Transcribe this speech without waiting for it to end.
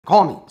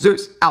Call me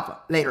Zeus Alpha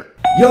later.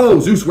 Yo,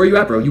 Zeus, where you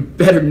at, bro? You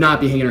better not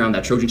be hanging around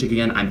that Trojan chick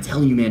again. I'm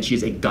telling you, man, she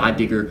is a god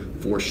digger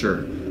for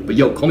sure. But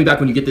yo, call me back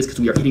when you get this,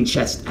 because we are hitting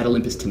chest at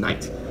Olympus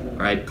tonight. All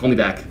right, call me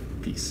back.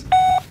 Peace.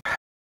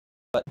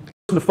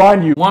 To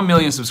find you. 1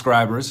 million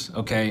subscribers.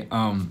 Okay.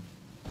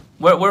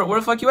 Where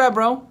the fuck you at,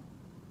 bro?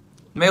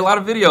 Made a lot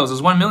of videos.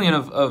 There's 1 million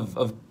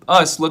of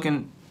us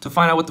looking to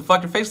find out what the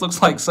fuck your face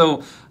looks like.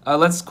 So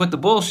let's quit the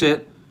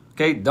bullshit.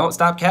 Okay, don't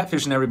stop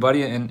catfishing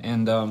everybody,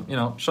 and you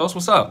know, show us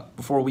what's up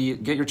before we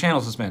get your channel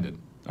suspended.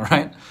 All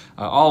right,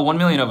 all 1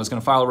 million of us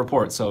gonna file a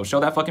report. So show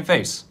that fucking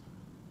face,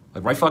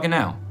 like right fucking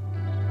now,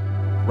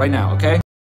 right now. Okay.